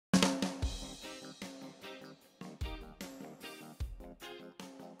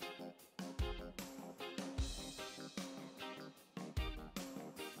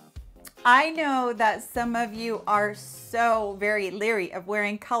I know that some of you are so very leery of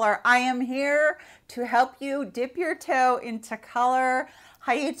wearing color. I am here to help you dip your toe into color.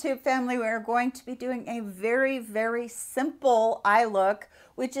 Hi YouTube family, we're going to be doing a very simple eye look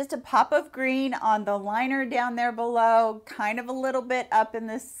with just a pop of green on the liner down there below, kind of a little bit up in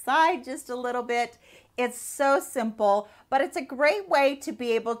the side, just a little bit. It's so simple, but it's a great way to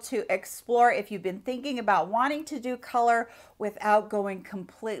be able to explore if you've been thinking about wanting to do color without going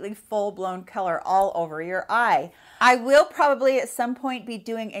completely full-blown color all over your eye. I will probably at some point be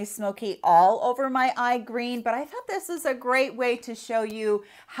doing a smoky all over my eye green, but I thought this is a great way to show you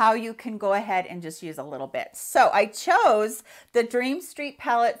how you can go ahead and just use a little bit. So I chose the Dream Street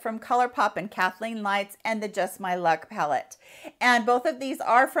palette from Colourpop and Kathleen Lights and the Just My Luck palette. And both of these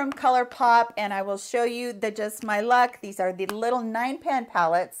are from Colourpop, and I will show you the Just My Luck. These are the little 9-pan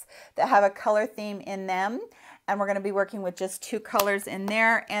palettes that have a color theme in them. And we're going to be working with just 2 colors in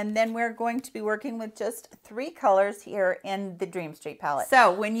there. And then we're going to be working with just 3 colors here in the Dream Street palette.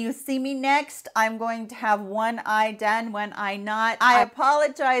 So when you see me next, I'm going to have one eye done, one eye not. I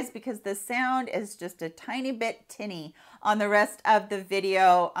apologize because the sound is just a tiny bit tinny on the rest of the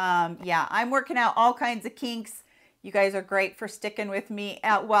video. Yeah, I'm working out all kinds of kinks. You guys are great for sticking with me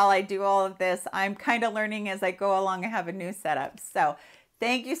while I do all of this. I'm kind of learning as I go along. I have a new setup. So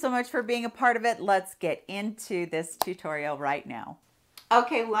thank you so much for being a part of it. Let's get into this tutorial right now.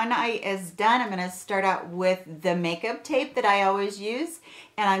 Okay, one eye is done. I'm going to start out with the makeup tape that I always use,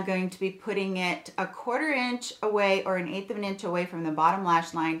 and I'm going to be putting it a 1/4 inch away or 1/8 of an inch away from the bottom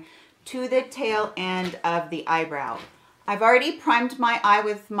lash line to the tail end of the eyebrow. I've already primed my eye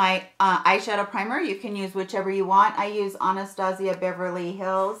with my eyeshadow primer. You can use whichever you want. I use Anastasia Beverly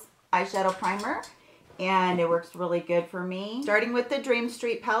Hills eyeshadow primer, and it works really good for me. Starting with the Dream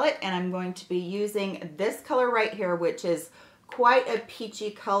Street palette, and I'm going to be using this color right here, which is quite a peachy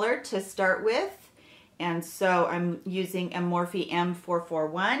color to start with. And so I'm using a Morphe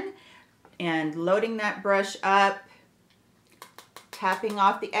M441 and loading that brush up, tapping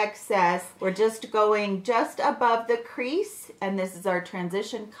off the excess. We're just going just above the crease, and this is our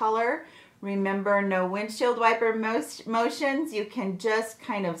transition color. Remember, no windshield wiper motions. You can just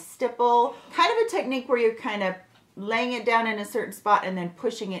kind of stipple, kind of a technique where you're kind of laying it down in a certain spot and then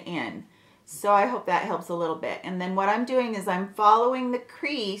pushing it in. So I hope that helps a little bit. And then what I'm doing is I'm following the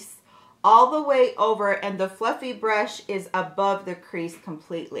crease all the way over, and the fluffy brush is above the crease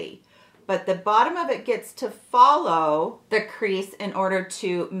completely. But the bottom of it gets to follow the crease in order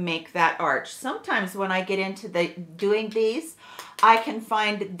to make that arch. Sometimes when I get into doing these, I can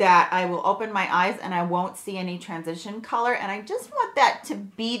find that I will open my eyes and I won't see any transition color, and I just want that to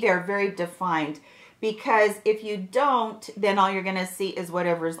be there very defined, because if you don't, then all you're gonna see is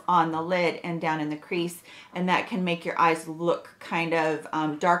whatever's on the lid and down in the crease, and that can make your eyes look kind of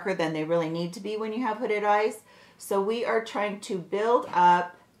darker than they really need to be when you have hooded eyes. So we are trying to build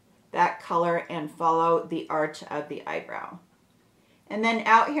up that color and follow the arch of the eyebrow. And then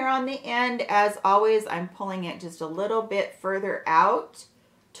out here on the end, as always, I'm pulling it just a little bit further out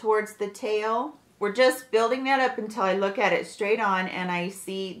towards the tail. We're just building that up until I look at it straight on and I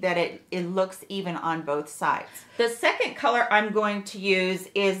see that it looks even on both sides. The second color I'm going to use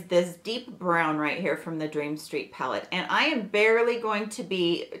is this deep brown right here from the Dream Street palette. And I am barely going to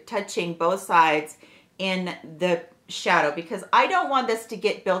be touching both sides in the shadow because I don't want this to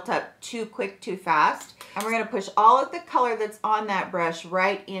get built up too quick, too fast. And we're going to push all of the color that's on that brush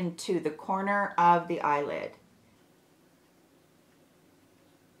right into the corner of the eyelid.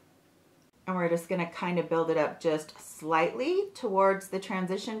 And we're just going to kind of build it up just slightly towards the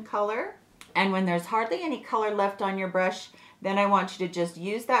transition color. And when there's hardly any color left on your brush, then I want you to just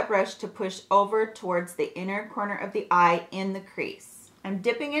use that brush to push over towards the inner corner of the eye in the crease. I'm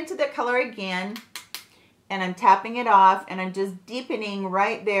dipping into the color again, and I'm tapping it off, and I'm just deepening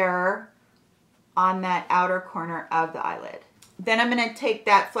right there on that outer corner of the eyelid. Then I'm going to take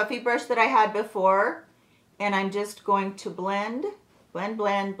that fluffy brush that I had before, and I'm just going to blend. All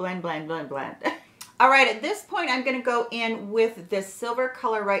right, at this point, I'm going to go in with this silver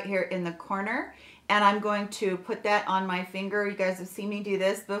color right here in the corner, and I'm going to put that on my finger. You guys have seen me do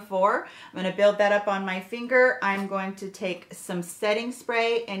this before. I'm going to build that up on my finger. I'm going to take some setting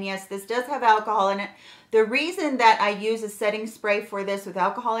spray, and yes, this does have alcohol in it. The reason that I use a setting spray for this with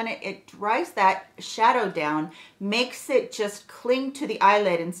alcohol in it, it dries that shadow down, makes it just cling to the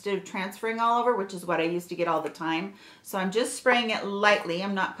eyelid instead of transferring all over, which is what I used to get all the time. So I'm just spraying it lightly.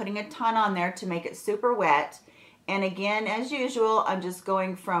 I'm not putting a ton on there to make it super wet. And again, as usual, I'm just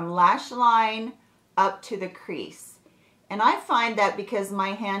going from lash line up to the crease. And I find that because my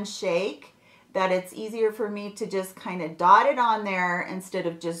hands shake, that it's easier for me to just kind of dot it on there instead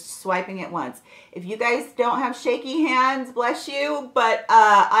of just swiping it once. If you guys don't have shaky hands, bless you, but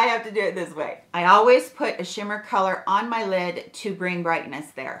I have to do it this way. I always put a shimmer color on my lid to bring brightness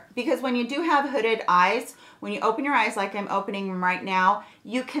there. Because when you do have hooded eyes, when you open your eyes like I'm opening them right now,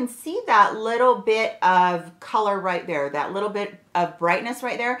 you can see that little bit of color right there, that little bit of brightness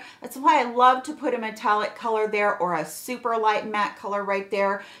right there. That's why I love to put a metallic color there or a super light matte color right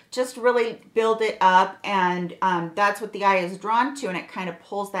there. Just really build it up, and that's what the eye is drawn to, and it kind of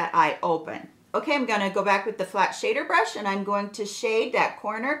pulls that eye open. Okay, I'm gonna go back with the flat shader brush, and I'm going to shade that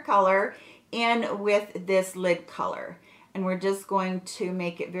corner color in with this lid color. And we're just going to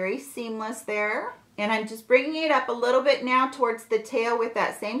make it very seamless there. And I'm just bringing it up a little bit now towards the tail with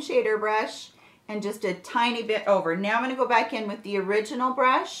that same shader brush, and just a tiny bit over. Now I'm going to go back in with the original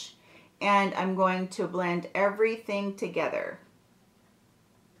brush, and I'm going to blend everything together.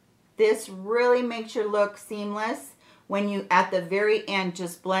 This really makes your look seamless when you, at the very end,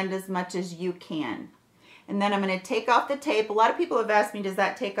 just blend as much as you can. And then I'm going to take off the tape. A lot of people have asked me, does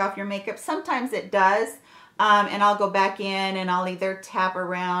that take off your makeup? Sometimes it does. And I'll go back in and I'll either tap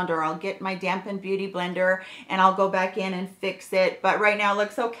around, or I'll get my dampened beauty blender and I'll go back in and fix it. But right now it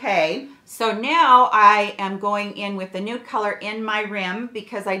looks okay. So now I am going in with the nude color in my rim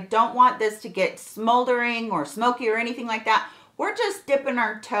because I don't want this to get smoldering or smoky or anything like that. We're just dipping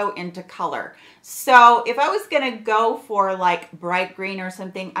our toe into color. So if I was gonna go for like bright green or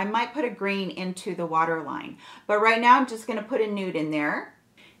something, I might put a green into the waterline. But right now I'm just gonna put a nude in there.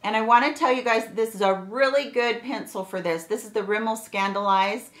 And I want to tell you guys, this is a really good pencil for this. This is the Rimmel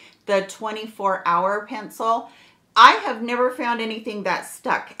Scandaleyes, the 24-hour pencil. I have never found anything that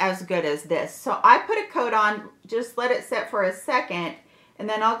stuck as good as this. So I put a coat on, just let it set for a second, and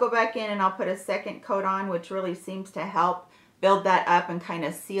then I'll go back in and I'll put a second coat on, which really seems to help build that up and kind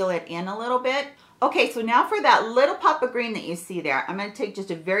of seal it in a little bit. Okay, so now for that little pop of green that you see there, I'm going to take just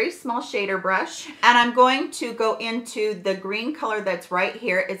a very small shader brush, and I'm going to go into the green color that's right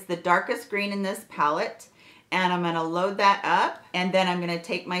here. It's the darkest green in this palette, and I'm going to load that up, and then I'm going to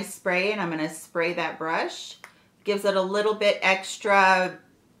take my spray and I'm going to spray that brush. Gives it a little bit extra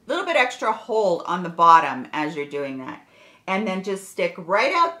hold on the bottom as you're doing that. And then just stick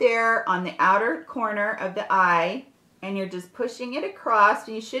right out there on the outer corner of the eye, and you're just pushing it across,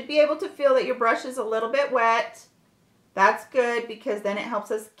 and you should be able to feel that your brush is a little bit wet. That's good because then it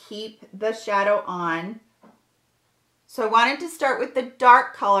helps us keep the shadow on. So I wanted to start with the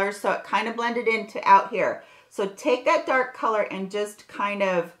dark color so it kind of blended into out here. So take that dark color and just kind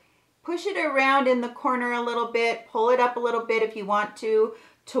of push it around in the corner a little bit, pull it up a little bit if you want to,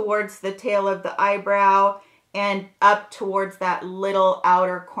 towards the tail of the eyebrow, and up towards that little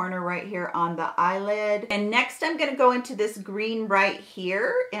outer corner right here on the eyelid. And next I'm gonna go into this green right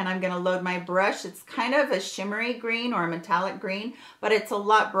here, and I'm gonna load my brush. It's kind of a shimmery green or a metallic green, but it's a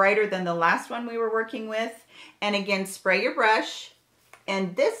lot brighter than the last one we were working with. And again, spray your brush.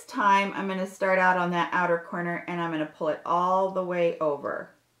 And this time I'm gonna start out on that outer corner, and I'm gonna pull it all the way over.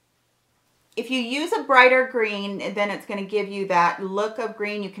 If you use a brighter green, then it's going to give you that look of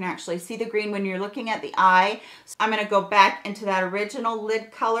green. You can actually see the green when you're looking at the eye. So I'm going to go back into that original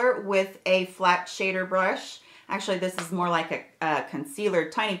lid color with a flat shader brush. Actually, this is more like a concealer,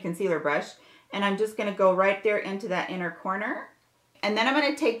 tiny concealer brush. And I'm just going to go right there into that inner corner. And then I'm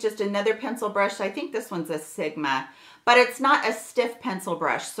going to take just another pencil brush. I think this one's a Sigma, but it's not a stiff pencil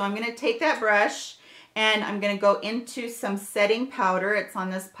brush. So I'm going to take that brush, and I'm going to go into some setting powder. It's on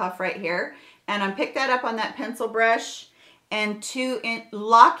this puff right here. And I'm pick that up on that pencil brush, and to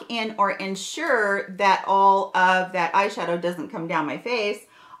lock in or ensure that all of that eyeshadow doesn't come down my face,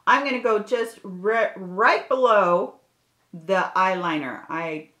 I'm going to go just right below the eyeliner.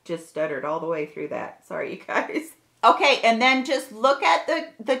 I just stuttered all the way through that. Sorry, you guys. Okay, and then just look at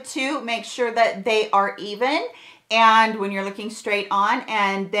the two. Make sure that they are even. And when you're looking straight on,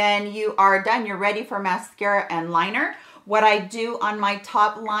 and then you are done. You're ready for mascara and liner. What I do on my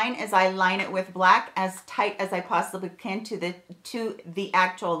top line is I line it with black as tight as I possibly can to the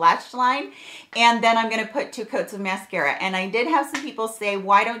actual lash line. And then I'm going to put 2 coats of mascara. And I did have some people say,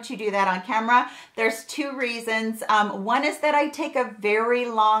 why don't you do that on camera? There's 2 reasons. One is that I take a very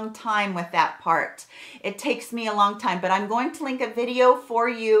long time with that part. It takes me a long time, but I'm going to link a video for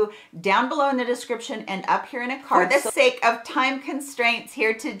you down below in the description and up here in a card. For the sake of time constraints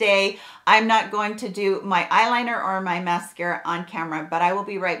here today, I'm not going to do my eyeliner or my mascara on camera, but I will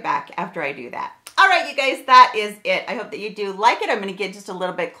be right back after I do that. All right, you guys, that is it. I hope that you do like it. I'm going to get just a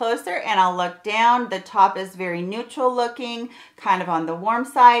little bit closer, and I'll look down. The top is very neutral looking, kind of on the warm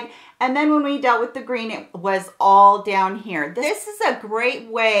side. And then when we dealt with the green, it was all down here. This is a great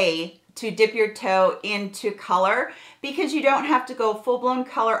way to dip your toe into color, because you don't have to go full-blown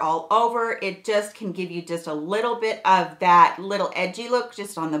color all over. It just can give you just a little bit of that little edgy look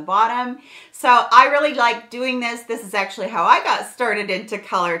just on the bottom. So I really like doing this. This is actually how I got started into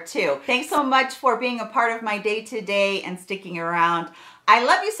color too. Thanks so much for being a part of my day today and sticking around. I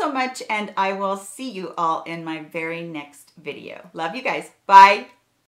love you so much, and I will see you all in my very next video. Love you guys. Bye.